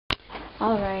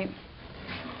Alright.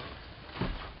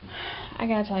 I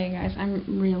gotta tell you guys,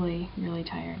 I'm really, really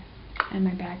tired. And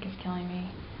my back is killing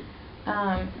me.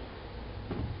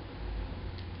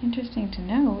 Interesting to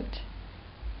note,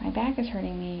 my back is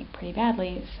hurting me pretty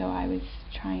badly, so I was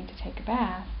trying to take a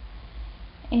bath.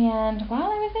 And while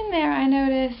I was in there, I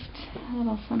noticed a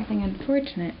little something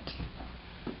unfortunate.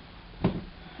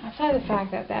 Outside of the fact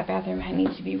that that bathroom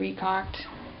needs to be recocked,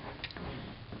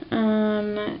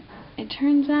 it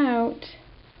turns out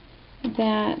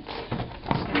that,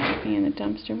 sorry, looking in the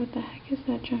dumpster, what the heck is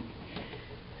that junk?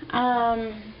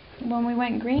 When we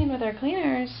went green with our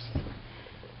cleaners,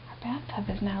 our bathtub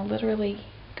is now literally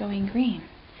going green.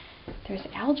 There's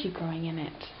algae growing in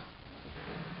it.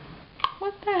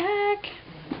 What the heck?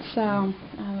 So, I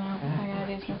don't know, I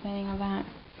gotta do some cleaning of that.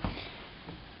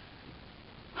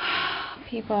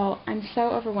 People, I'm so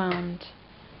overwhelmed.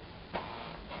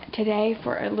 Today,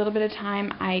 for a little bit of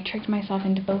time, I tricked myself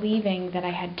into believing that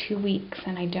I had 2 weeks,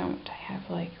 and I don't. I have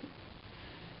like,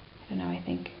 I don't know, I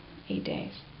think 8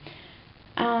 days.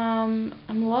 I'm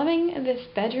loving this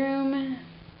bedroom.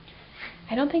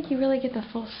 I don't think you really get the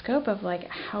full scope of like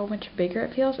how much bigger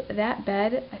it feels. That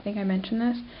bed, I think I mentioned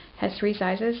this, has 3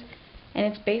 sizes, and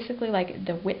it's basically like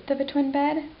the width of a twin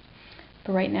bed,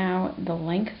 but right now the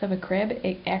length of a crib,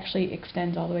 it actually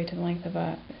extends all the way to the length of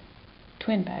a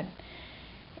twin bed.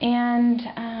 And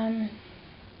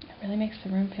it really makes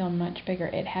the room feel much bigger.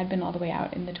 It had been all the way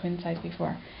out in the twin size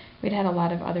before. We'd had a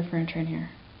lot of other furniture in here,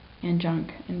 and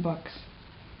junk, and books.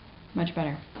 Much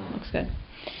better. Looks good.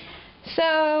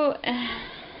 So,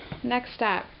 next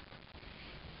stop.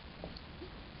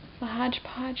 The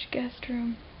hodgepodge guest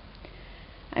room.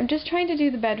 I'm just trying to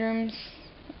do the bedrooms.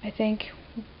 I think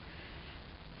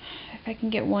if I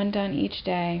can get one done each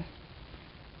day.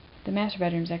 The master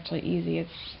bedroom's actually easy.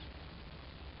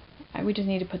 We just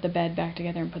need to put the bed back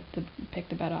together and pick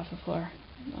the bed off the floor,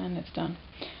 and it's done.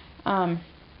 I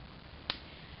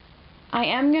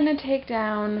am gonna take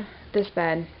down this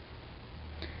bed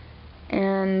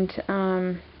and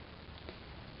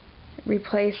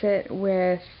replace it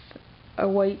with a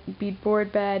white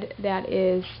beadboard bed that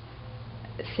is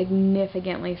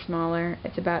significantly smaller.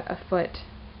 It's about a foot.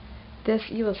 This,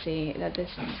 you will see that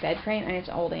this bed frame, and it's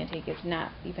old antique, it's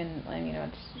not even, you know,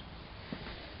 it's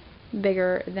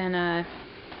bigger than a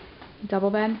double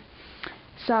bed.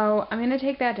 So I'm going to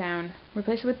take that down,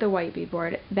 replace it with the white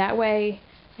beadboard. That way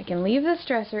I can leave this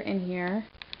dresser in here,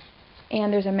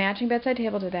 and there's a matching bedside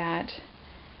table to that,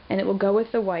 and it will go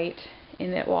with the white,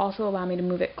 and it will also allow me to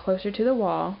move it closer to the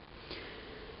wall,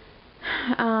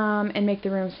 and make the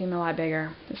room seem a lot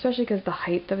bigger, especially because the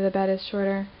height of the bed is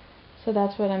shorter. So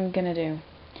that's what I'm going to do.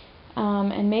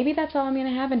 And maybe that's all I'm going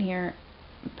to have in here.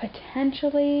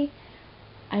 Potentially,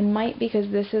 I might, because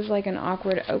this is like an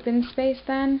awkward open space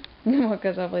then,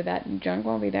 because hopefully that junk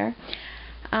won't be there.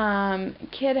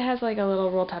 Kid has like a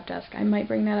little roll top desk. I might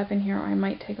bring that up in here, or I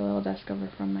might take a little desk over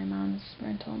from my mom's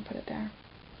rental and put it there.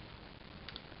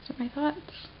 So my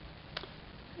thoughts.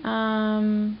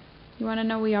 You want to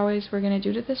know what we always were going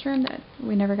to do to this room that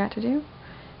we never got to do?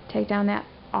 Take down that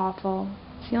awful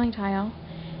ceiling tile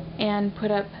and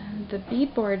put up the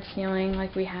beadboard ceiling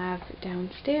like we have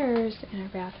downstairs in our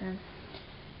bathroom.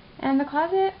 And the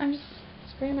closet,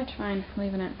 it's pretty much fine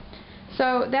leaving it.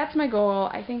 So that's my goal.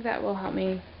 I think that will help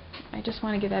me. I just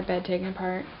want to get that bed taken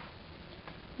apart.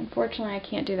 Unfortunately, I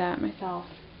can't do that myself.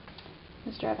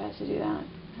 Mr. F has to do that.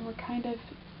 And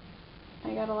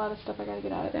I got a lot of stuff I got to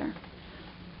get out of there.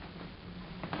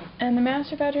 And the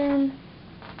master bedroom,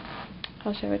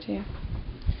 I'll show it to you.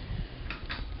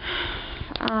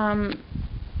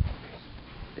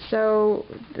 So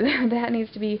that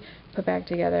needs to be put back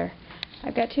together.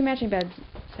 I've got 2 matching side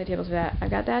tables for that. I've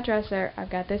got that dresser. I've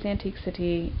got this antique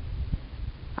settee,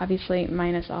 obviously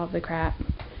minus all of the crap,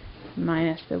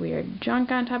 minus the weird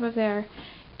junk on top of there.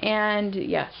 And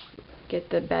yes, get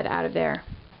the bed out of there.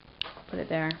 Put it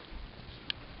there.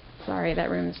 Sorry, that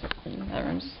room's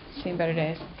seen better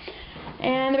days.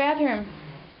 And the bathroom.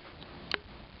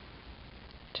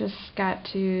 Just got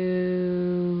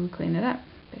to clean it up,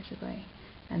 basically.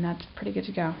 And that's pretty good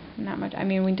to go. Not much. I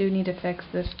mean, we do need to fix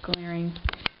this glaring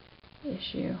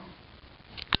issue.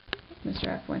 Mr.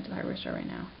 F went to the hardware store right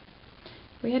now.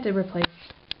 We had to replace,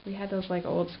 we had those like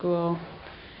old school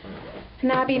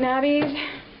knobbies.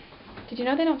 Did you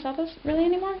know they don't sell those really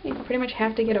anymore? You pretty much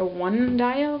have to get a 1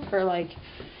 dial for like,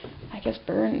 I guess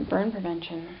burn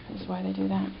prevention is why they do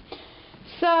that.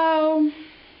 So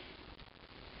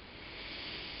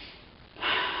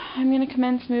I'm going to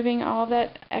commence moving all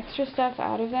that extra stuff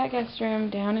out of that guest room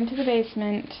down into the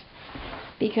basement,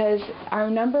 because our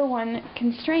 #1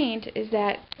 constraint is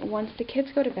that once the kids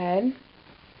go to bed,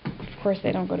 course,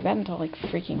 they don't go to bed until like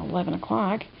freaking 11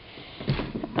 o'clock.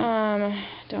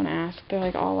 Don't ask. They're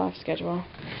like all off schedule.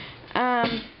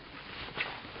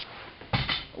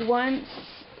 Once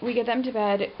we get them to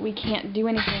bed, we can't do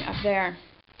anything up there.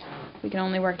 We can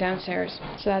only work downstairs.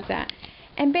 So that's that.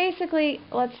 And basically,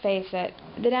 let's face it,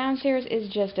 the downstairs is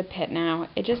just a pit now.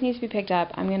 It just needs to be picked up.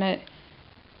 I'm gonna,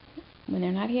 when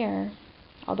they're not here,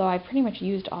 although I pretty much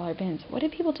used all our bins. What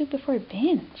did people do before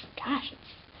bins? Gosh,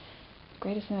 it's the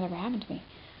greatest thing that ever happened to me.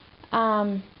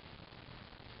 I'm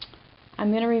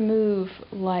gonna remove,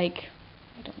 like,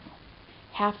 I don't know,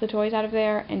 half the toys out of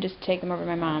there and just take them over to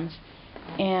my mom's.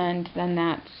 And then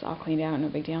that's all cleaned out, no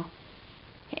big deal.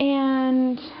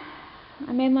 And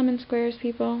I made lemon squares,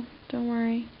 people. Don't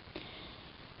worry.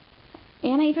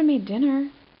 And I even made dinner.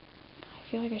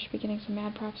 I feel like I should be getting some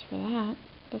mad props for that.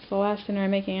 That's the last dinner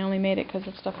I'm making. I only made it because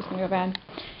the stuff was going to go bad.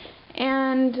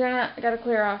 And I got to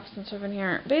clear off some stuff in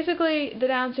here. Basically, the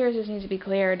downstairs just needs to be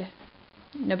cleared.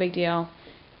 No big deal.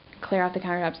 Clear out the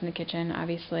countertops in the kitchen,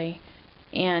 obviously.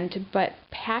 But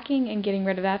packing and getting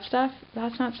rid of that stuff,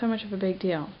 that's not so much of a big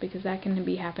deal, because that can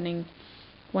be happening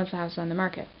once the house is on the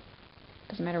market.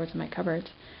 Doesn't matter what's in my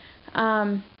cupboards.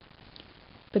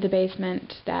 But the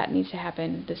basement, that needs to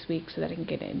happen this week so that I can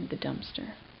get it in the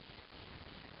dumpster.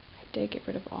 I did get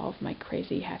rid of all of my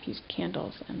crazy half-used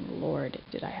candles, and Lord,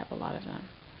 did I have a lot of them.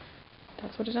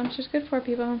 That's what a dumpster's good for,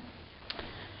 people.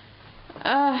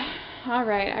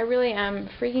 Alright, I really am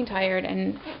freaking tired,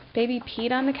 and baby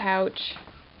peed on the couch.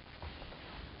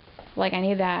 Like, I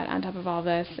need that on top of all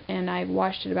this, and I've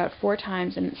washed it about 4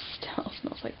 times, and it still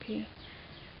smells like pee.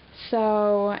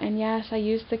 So, and yes, I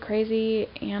used the crazy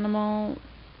animal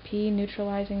pee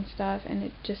neutralizing stuff, and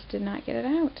it just did not get it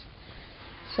out.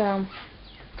 So,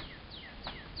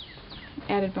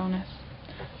 added bonus.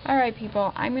 Alright,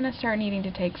 people, I'm going to start needing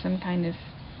to take some kind of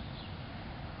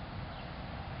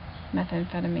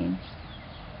methamphetamines.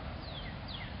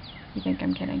 You think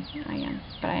I'm kidding? I am.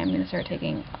 But I am going to start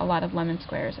taking a lot of lemon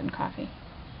squares and coffee.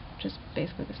 Which is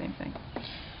basically the same thing.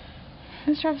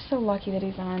 This Travis is so lucky that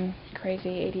he's on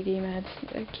crazy ADD meds.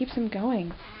 It keeps him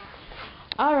going.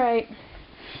 Alright.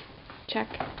 Check.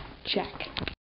 Check.